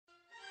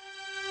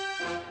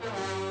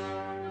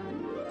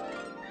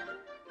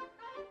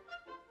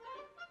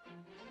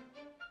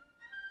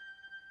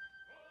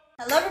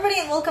Hello everybody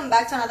and welcome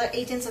back to another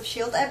Agents of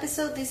S.H.I.E.L.D.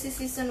 episode. This is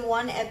season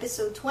 1,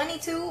 episode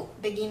 22,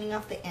 beginning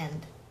of the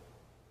end.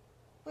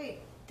 Wait,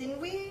 didn't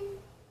we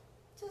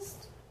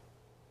just...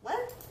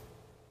 what?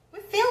 We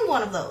filmed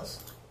one of those.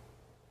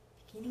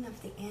 Beginning of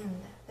the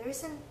end. There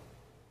is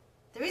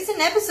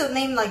an episode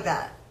named like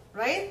that,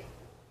 right?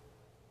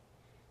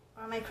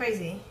 Or am I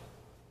crazy?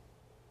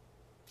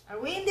 Are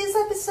we in this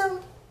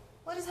episode?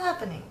 What is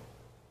happening?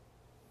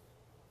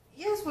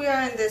 Yes, we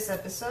are in this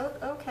episode.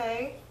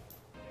 Okay.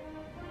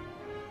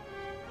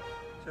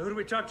 So who do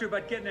we talk to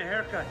about getting a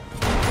haircut?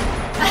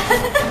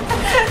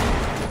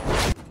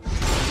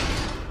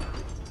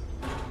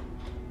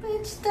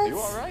 Bitch, that's... You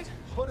alright?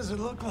 What does it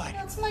look like?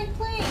 That's my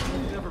plane.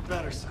 Never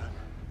better, son.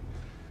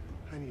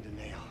 I need a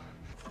nail.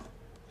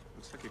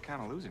 Looks like you're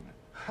kind of losing it.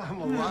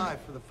 I'm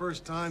alive for the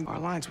first time. Our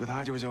alliance with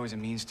Hydra was always a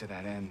means to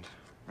that end,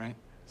 right?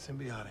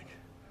 Symbiotic.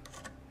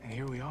 And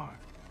here we are.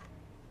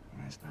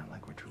 And it's not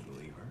like we're true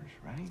believers,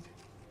 right?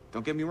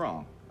 Don't get me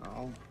wrong.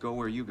 I'll go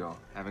where you go.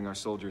 Having our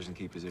soldiers in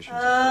key positions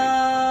is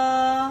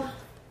great.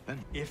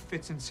 Then If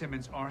Fitz and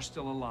Simmons are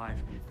still alive,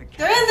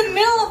 They're in the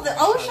middle of the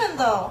ocean,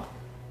 though.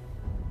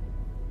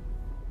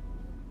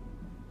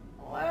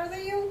 Are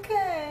they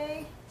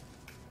okay?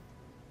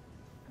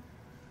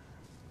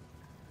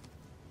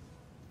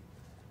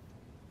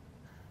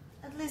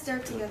 At least they're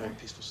together. Very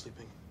peaceful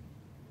sleeping.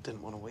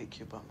 Didn't want to wake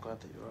you, but I'm glad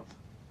that you're up.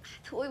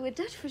 I thought we were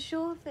dead for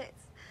sure,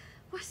 Fitz.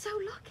 We're so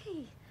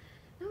lucky.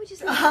 No, we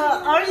just.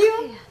 Are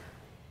you?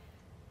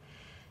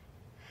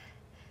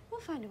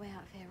 We'll find a way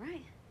out of here,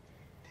 right?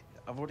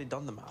 I've already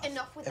done the math.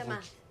 Enough with the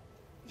math.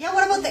 Yeah,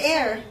 what about the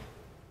air?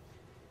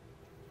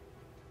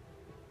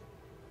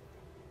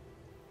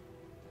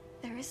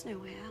 There is no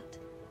way out.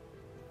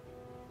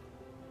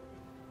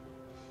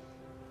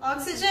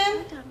 Oxygen?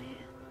 We're down here.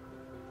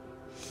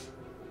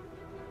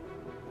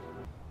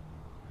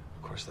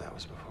 Of course, that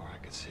was before I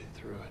could see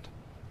through it.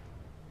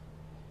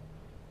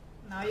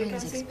 Now you can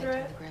see through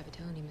it. The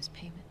gravitonium is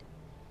payment.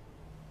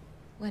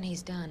 When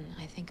he's done,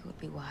 I think it would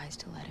be wise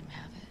to let him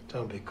have it.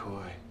 Don't be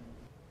coy.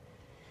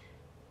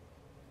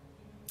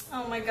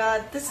 Oh my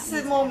god, this is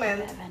the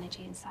moment. Of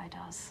energy inside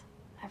us.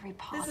 Every This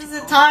particle.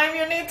 is the time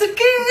you need to I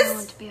kiss!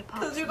 want to be a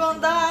part Because of you're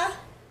gonna something die. else.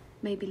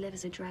 Maybe live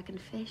as a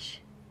dragonfish,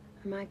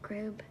 a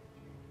microbe.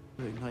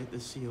 Ignite the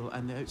seal,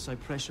 and the outside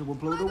pressure will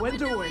blow the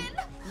window in.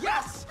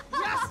 Yes!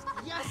 Yes!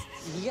 Yes!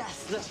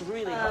 Yes! This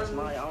really helps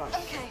my arm.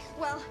 Okay,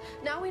 well,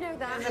 now we know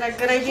that. Is it a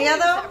good idea,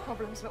 though? Set of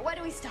problems, but where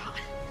do we start?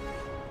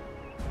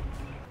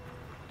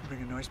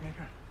 bring a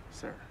noisemaker?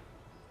 Sir,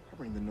 I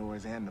bring the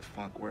noise and the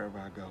funk wherever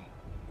I go.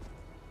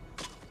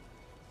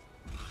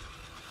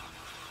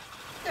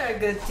 They're a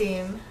good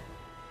team.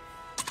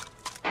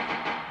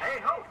 Hey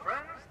ho,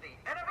 friends! The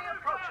enemy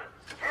approaches.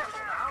 Careful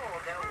now,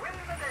 or they'll win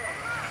the day.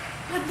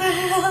 What the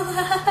hell?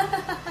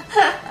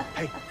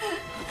 Hey.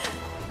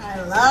 I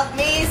love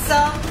me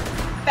some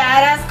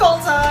badass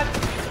Colton.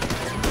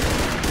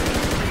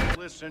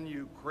 Listen,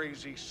 you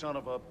crazy son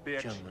of a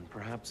bitch. Gentlemen,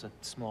 perhaps a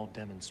small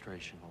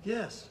demonstration.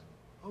 Yes.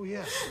 Oh,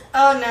 yes.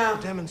 Oh no.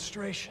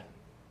 Demonstration.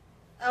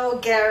 Oh,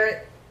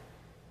 Garrett.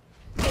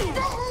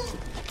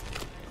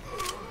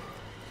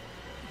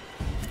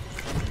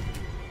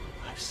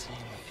 I've seen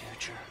the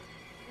future.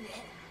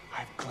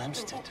 I've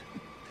glimpsed it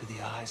through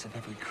the eyes of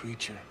every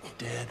creature,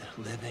 dead,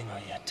 living,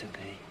 or yet to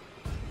be.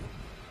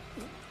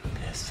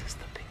 This is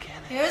the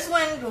beginning. Here's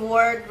when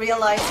Ward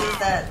realizes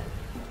that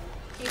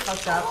he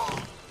fucked up.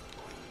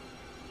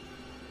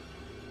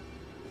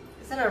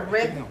 Is that a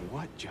rip? You know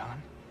what,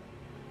 John?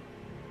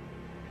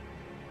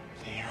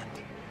 The end.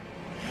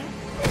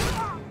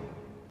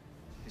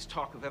 This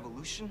talk of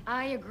evolution?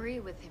 I agree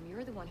with him.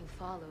 You're the one who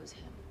follows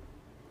him.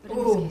 But in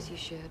Ooh. this case, you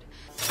should.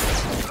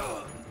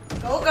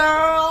 Go,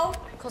 girl!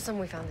 Coulson,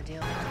 we found the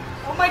deal.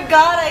 Oh my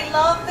god, I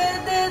love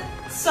the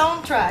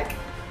soundtrack.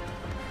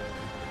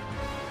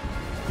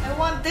 I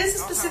want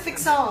this specific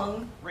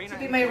song to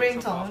be my We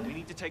ringtone.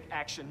 need to take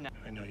action now.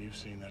 I know you've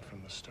seen that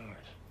from the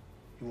start.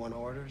 You want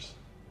orders?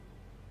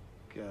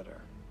 Get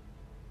her.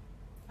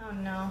 Oh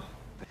no.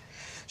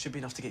 Should be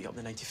enough to get you up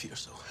to 90 feet or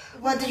so.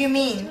 What do you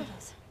mean?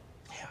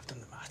 Yeah, I've done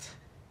the math.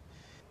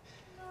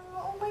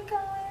 Oh my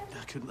god.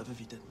 I couldn't live if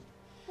you didn't.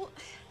 Well,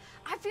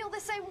 I feel the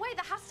same way.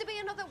 There has to be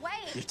another way.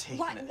 You're taking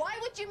why, it. Why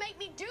would you make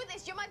me do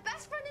this? You're my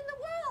best friend in the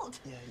world.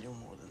 Yeah, you're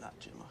more than that,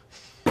 Gemma.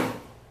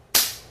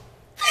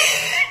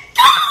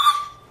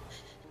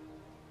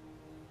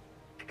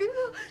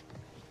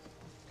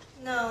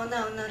 No,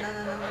 no, no, no,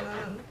 no, no, no,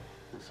 no.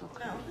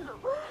 No.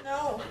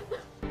 No.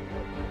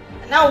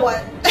 Now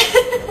what?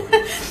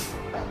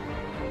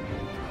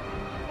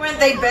 Weren't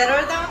they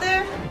better down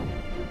there?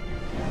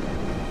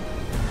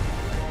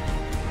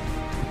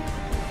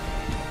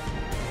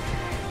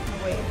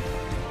 Wait.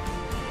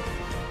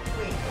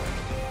 Wait.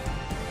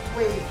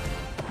 Wait.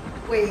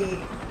 Wait.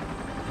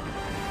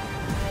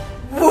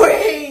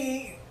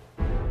 Wait.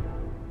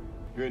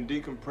 You're in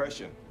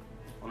decompression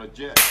on a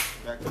jet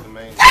back to the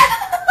main.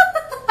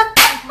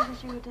 I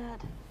thought you were dead.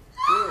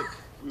 Good.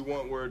 We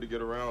want word to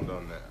get around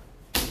on that.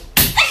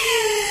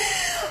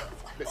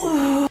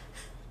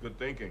 Good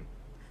thinking.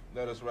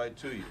 Led us right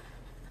to you.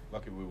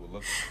 Lucky we were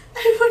looking.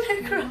 I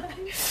wanna cry.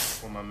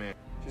 For my man.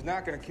 She's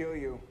not gonna kill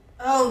you.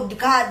 Oh,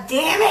 god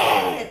damn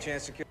it!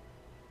 Chance to kill.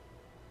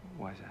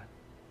 Why is that?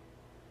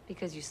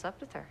 Because you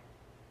slept with her.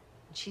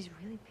 And she's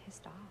really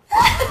pissed off.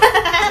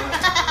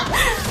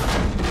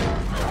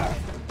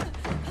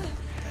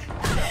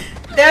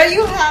 There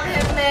you have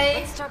it, May.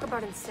 Let's talk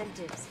about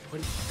incentives.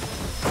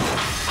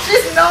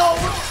 She's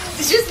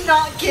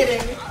not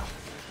kidding.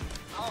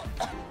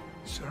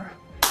 Sir?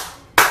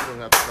 You don't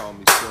have to call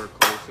me Sir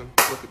Colson.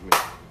 Look at me.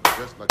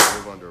 Just like I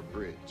live under a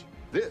bridge.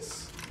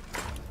 This.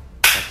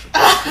 I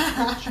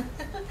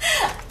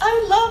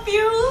love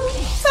you,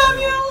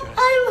 Samuel.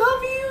 I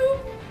love you.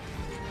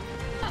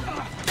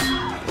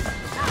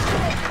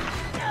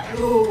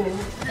 Ooh.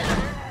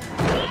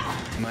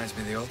 Reminds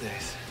me of the old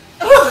days.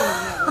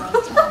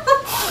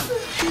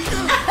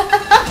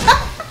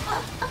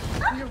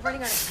 You're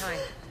running out of time.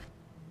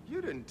 You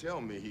didn't tell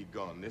me he'd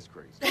gone this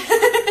crazy.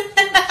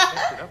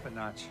 Stepped it up a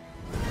notch.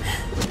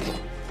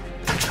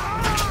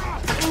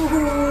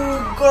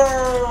 Ooh,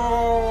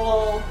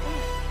 girl.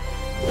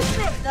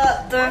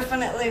 That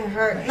definitely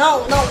hurt.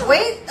 No,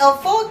 wait. Oh,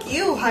 fuck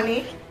you,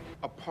 honey.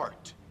 A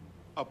part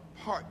of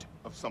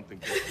something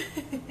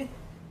different.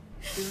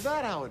 Is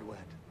that how it went?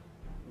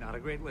 Not a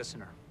great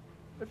listener.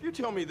 If you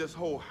tell me this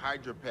whole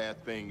hydropath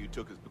thing you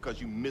took is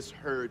because you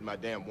misheard my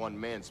damn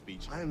one-man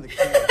speech, I am the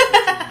king of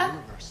the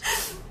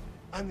universe.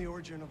 I'm the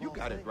origin of you all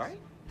got it things. right.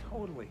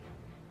 Totally.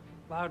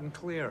 Loud and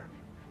clear.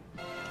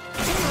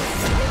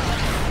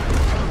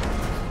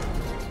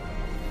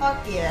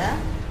 Fuck yeah.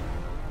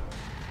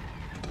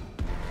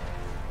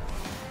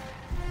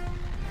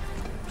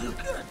 You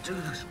can't do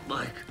this,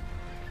 Mike.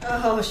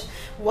 Oh,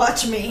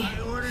 watch me.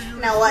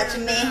 Now watch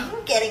me.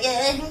 Get it.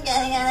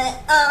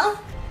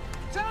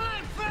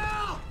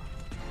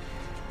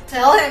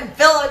 Tell him,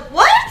 Phil. Like,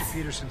 what?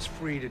 Peterson's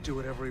free to do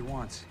whatever he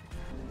wants.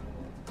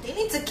 They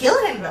need to kill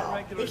him,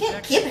 though. They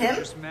can't keep him.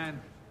 Just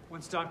man.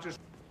 Once doctors,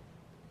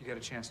 you got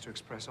a chance to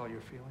express all your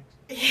feelings.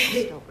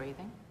 Still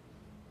breathing?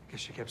 I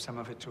guess she kept some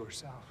of it to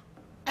herself.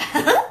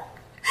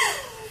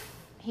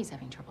 He's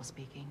having trouble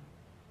speaking.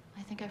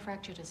 I think I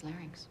fractured his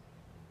larynx.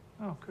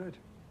 Oh, good.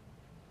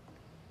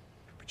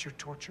 But your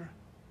torture,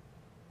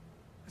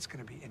 it's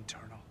gonna be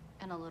internal.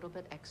 And a little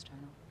bit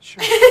external.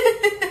 Sure.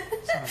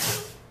 Some of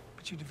it.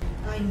 But you develop.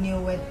 I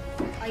knew it.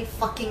 I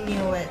fucking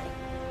knew it.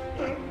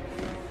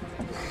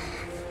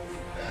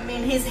 I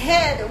mean, his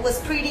head was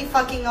pretty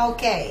fucking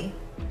okay.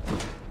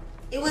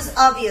 It was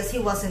obvious he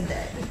wasn't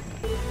dead.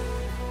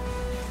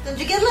 Did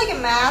you get like a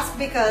mask?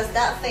 Because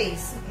that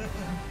face.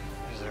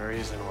 There's a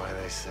reason why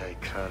they say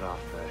cut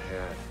off the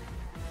head.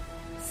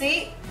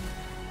 See?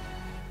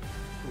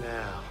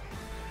 Now,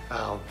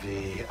 I'll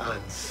be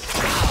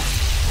unstoppable.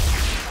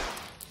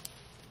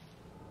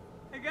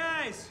 Hey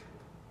guys,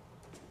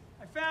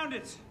 I found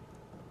it.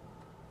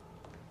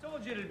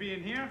 Told you it'd be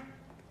in here.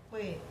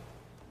 Wait.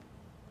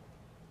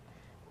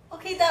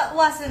 Okay, that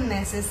wasn't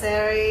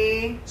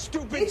necessary.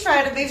 Stupid. He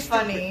tried to be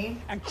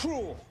funny. And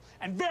cruel.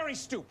 And very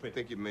stupid. I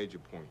think you made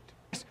your point.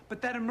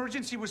 But that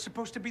emergency was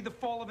supposed to be the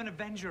fall of an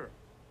Avenger.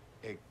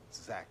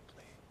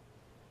 Exactly.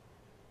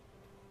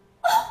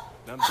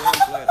 And I'm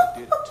damn glad I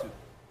did it too.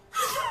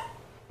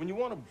 When you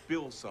want to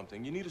build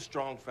something, you need a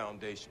strong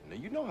foundation. Now,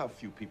 you know how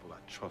few people I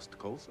trust,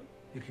 Colson.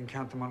 You can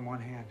count them on one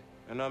hand.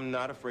 And I'm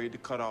not afraid to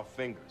cut off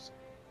fingers.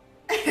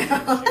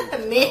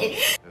 Me.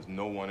 There's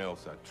no one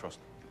else I trust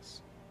with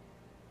this.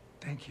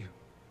 Thank you,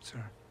 sir.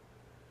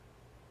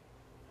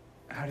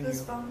 How do you...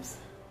 Goosebumps.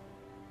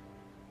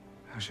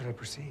 How should I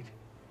proceed?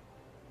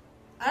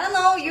 I don't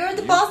know, you're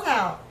the boss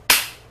now.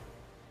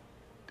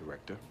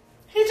 Director?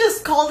 He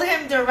just called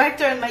him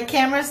director and my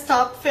camera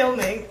stopped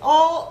filming.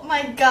 Oh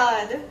my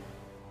god.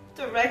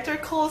 Director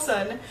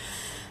Coulson.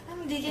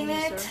 I'm digging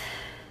it. Sir?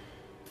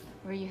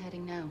 Where are you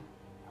heading now?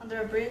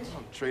 Under a bridge?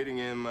 I'm trading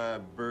in my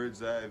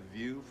bird's eye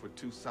view for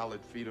 2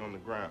 solid feet on the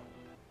ground.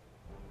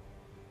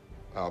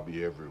 I'll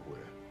be everywhere.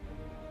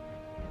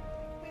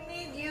 We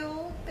need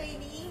you,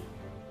 baby.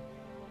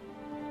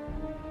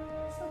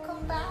 So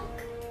come back.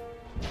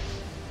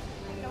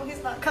 I know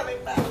he's not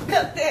coming back.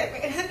 God damn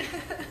it.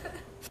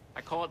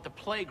 I call it the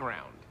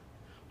playground.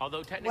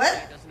 Although technically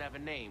What? it doesn't have a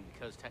name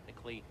because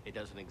technically it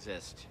doesn't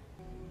exist.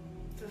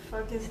 The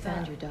fuck is I that?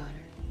 found your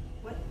daughter.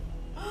 What?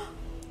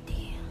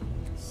 Damn.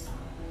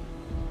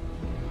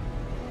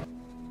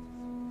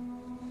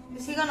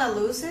 Is he gonna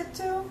lose it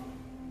too?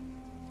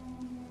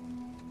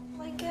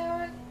 Like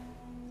Eric?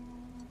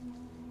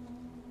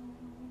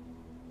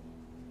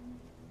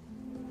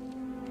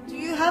 Do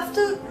you have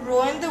to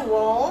ruin the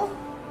wall?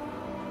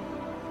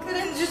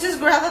 Couldn't you just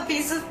grab a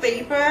piece of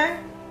paper?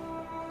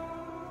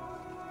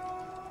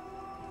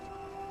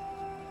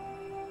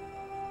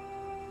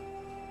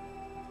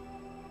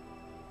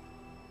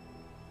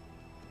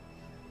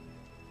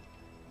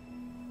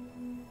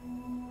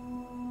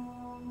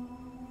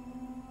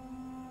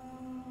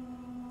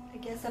 I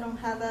guess I don't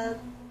have a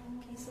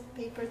piece of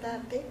paper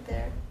that big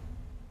there.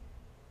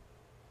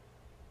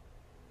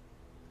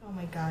 Oh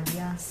my god,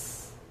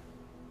 yes.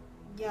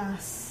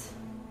 Yes.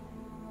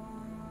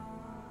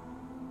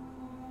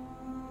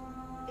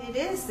 It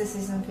is the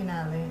season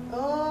finale.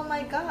 Oh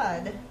my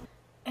god.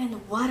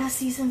 And what a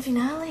season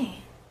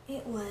finale.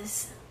 It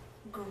was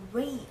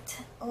great.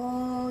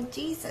 Oh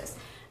Jesus.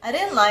 I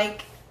didn't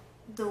like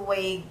the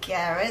way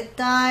Garrett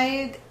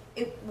died.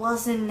 It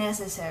wasn't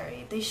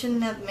necessary. They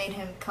shouldn't have made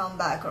him come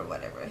back or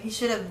whatever. He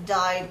should have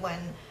died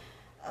when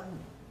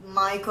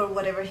Mike or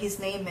whatever his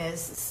name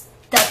is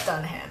stepped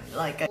on him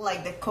like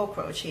the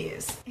cockroach he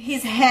is.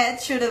 His head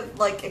should have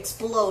like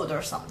exploded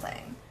or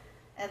something.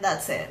 And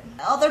that's it.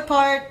 The other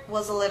part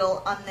was a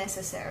little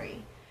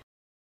unnecessary.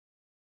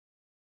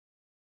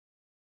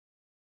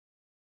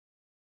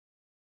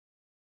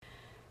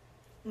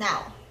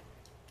 Now,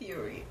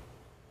 Fury.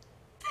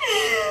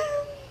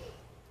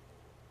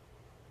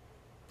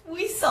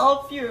 We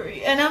saw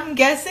Fury, and I'm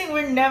guessing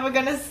we're never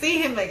gonna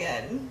see him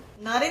again.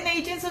 Not in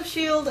Agents of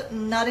S.H.I.E.L.D.,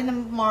 not in a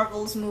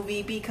Marvel's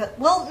movie, because...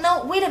 Well,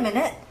 no, wait a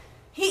minute.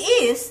 He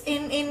is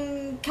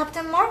in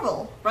Captain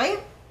Marvel, right?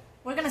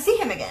 We're gonna see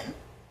him again.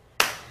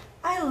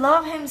 I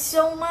love him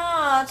so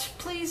much.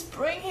 Please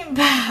bring him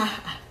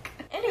back.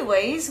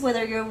 Anyways,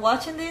 whether you're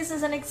watching this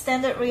as an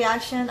extended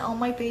reaction on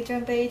my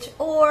Patreon page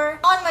or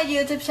on my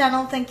YouTube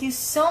channel, thank you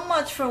so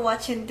much for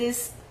watching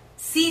this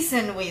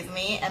season with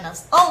me. And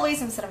as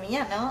always, I'm Sara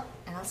Millano,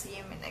 and I'll see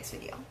you in my next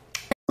video.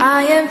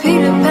 I am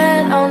Peter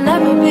Pan, I'll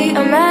never be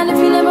a man if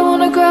you never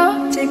wanna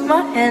grow. Take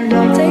my hand,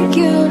 I'll take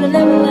you to never